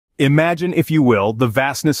Imagine, if you will, the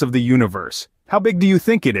vastness of the universe. How big do you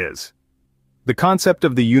think it is? The concept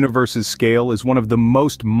of the universe's scale is one of the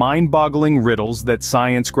most mind-boggling riddles that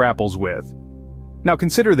science grapples with. Now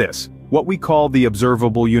consider this. What we call the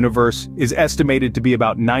observable universe is estimated to be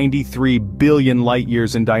about 93 billion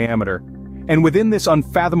light-years in diameter. And within this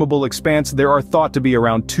unfathomable expanse there are thought to be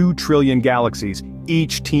around 2 trillion galaxies,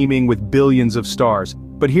 each teeming with billions of stars.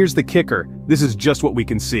 But here's the kicker, this is just what we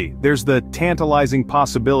can see. There's the tantalizing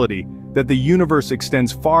possibility that the universe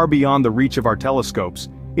extends far beyond the reach of our telescopes,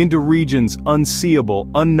 into regions unseeable,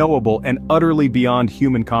 unknowable, and utterly beyond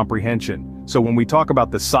human comprehension. So when we talk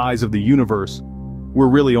about the size of the universe, we're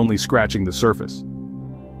really only scratching the surface.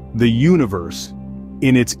 The universe,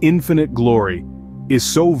 in its infinite glory, is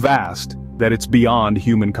so vast that it's beyond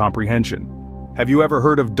human comprehension. Have you ever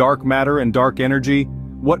heard of dark matter and dark energy?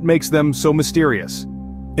 What makes them so mysterious?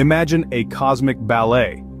 Imagine a cosmic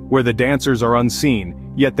ballet, where the dancers are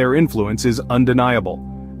unseen, yet their influence is undeniable.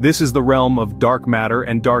 This is the realm of dark matter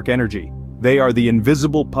and dark energy. They are the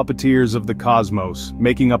invisible puppeteers of the cosmos,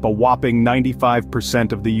 making up a whopping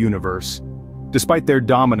 95% of the universe. Despite their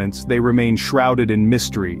dominance, they remain shrouded in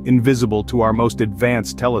mystery, invisible to our most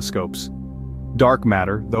advanced telescopes. Dark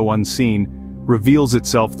matter, though unseen, reveals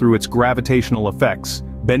itself through its gravitational effects,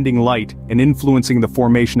 bending light and influencing the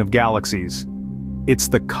formation of galaxies. It's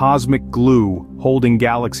the cosmic glue holding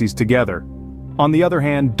galaxies together. On the other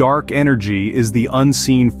hand, dark energy is the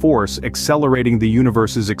unseen force accelerating the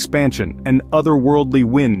universe's expansion, an otherworldly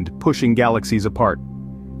wind pushing galaxies apart.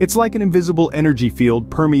 It's like an invisible energy field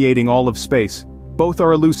permeating all of space. Both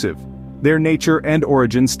are elusive. Their nature and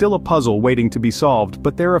origin still a puzzle waiting to be solved,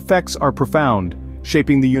 but their effects are profound,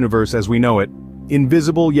 shaping the universe as we know it.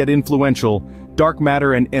 Invisible yet influential, dark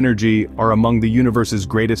matter and energy are among the universe's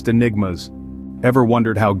greatest enigmas. Ever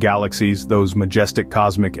wondered how galaxies, those majestic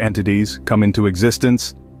cosmic entities, come into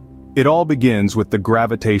existence? It all begins with the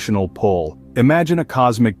gravitational pull. Imagine a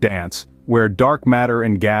cosmic dance, where dark matter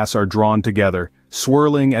and gas are drawn together,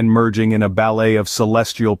 swirling and merging in a ballet of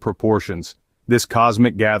celestial proportions. This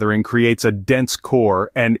cosmic gathering creates a dense core,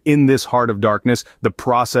 and in this heart of darkness, the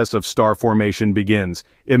process of star formation begins.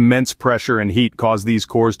 Immense pressure and heat cause these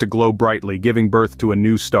cores to glow brightly, giving birth to a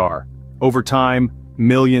new star. Over time,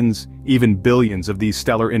 millions, even billions of these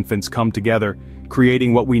stellar infants come together,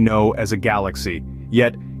 creating what we know as a galaxy.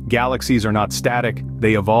 Yet, galaxies are not static,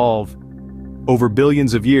 they evolve. Over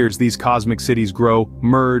billions of years, these cosmic cities grow,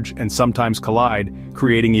 merge, and sometimes collide,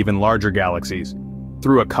 creating even larger galaxies.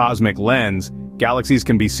 Through a cosmic lens, galaxies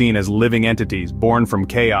can be seen as living entities born from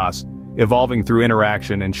chaos, evolving through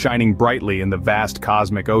interaction and shining brightly in the vast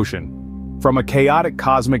cosmic ocean. From a chaotic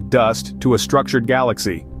cosmic dust to a structured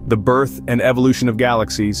galaxy, the birth and evolution of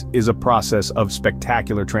galaxies is a process of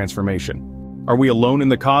spectacular transformation. Are we alone in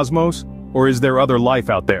the cosmos, or is there other life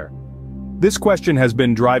out there? This question has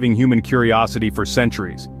been driving human curiosity for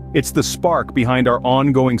centuries. It's the spark behind our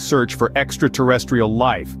ongoing search for extraterrestrial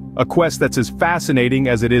life, a quest that's as fascinating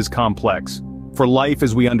as it is complex. For life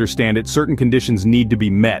as we understand it, certain conditions need to be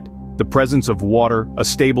met. The presence of water, a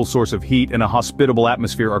stable source of heat, and a hospitable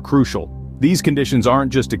atmosphere are crucial. These conditions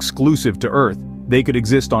aren't just exclusive to Earth. They could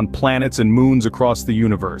exist on planets and moons across the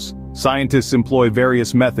universe. Scientists employ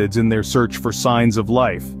various methods in their search for signs of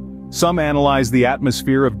life. Some analyze the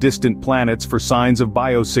atmosphere of distant planets for signs of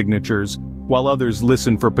biosignatures, while others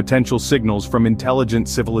listen for potential signals from intelligent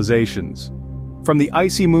civilizations. From the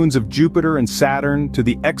icy moons of Jupiter and Saturn to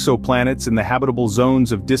the exoplanets in the habitable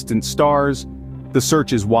zones of distant stars, the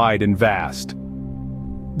search is wide and vast.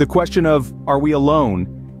 The question of, are we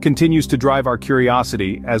alone, continues to drive our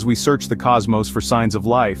curiosity as we search the cosmos for signs of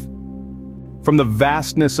life. From the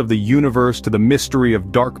vastness of the universe to the mystery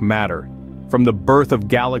of dark matter, from the birth of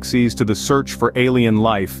galaxies to the search for alien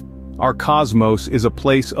life, our cosmos is a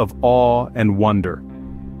place of awe and wonder.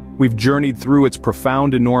 We've journeyed through its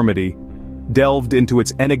profound enormity, delved into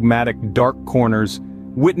its enigmatic dark corners,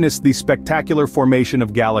 witnessed the spectacular formation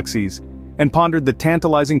of galaxies, and pondered the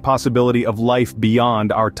tantalizing possibility of life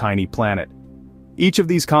beyond our tiny planet. Each of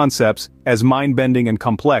these concepts, as mind-bending and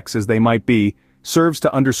complex as they might be, serves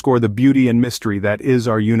to underscore the beauty and mystery that is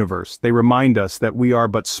our universe. They remind us that we are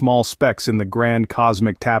but small specks in the grand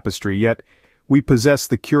cosmic tapestry, yet we possess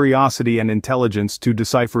the curiosity and intelligence to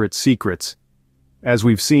decipher its secrets. As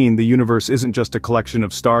we've seen, the universe isn't just a collection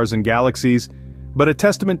of stars and galaxies, but a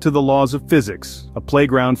testament to the laws of physics, a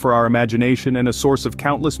playground for our imagination and a source of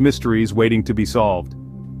countless mysteries waiting to be solved.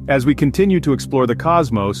 As we continue to explore the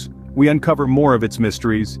cosmos, we uncover more of its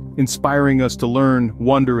mysteries, inspiring us to learn,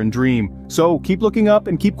 wonder, and dream. So keep looking up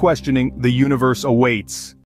and keep questioning. The universe awaits.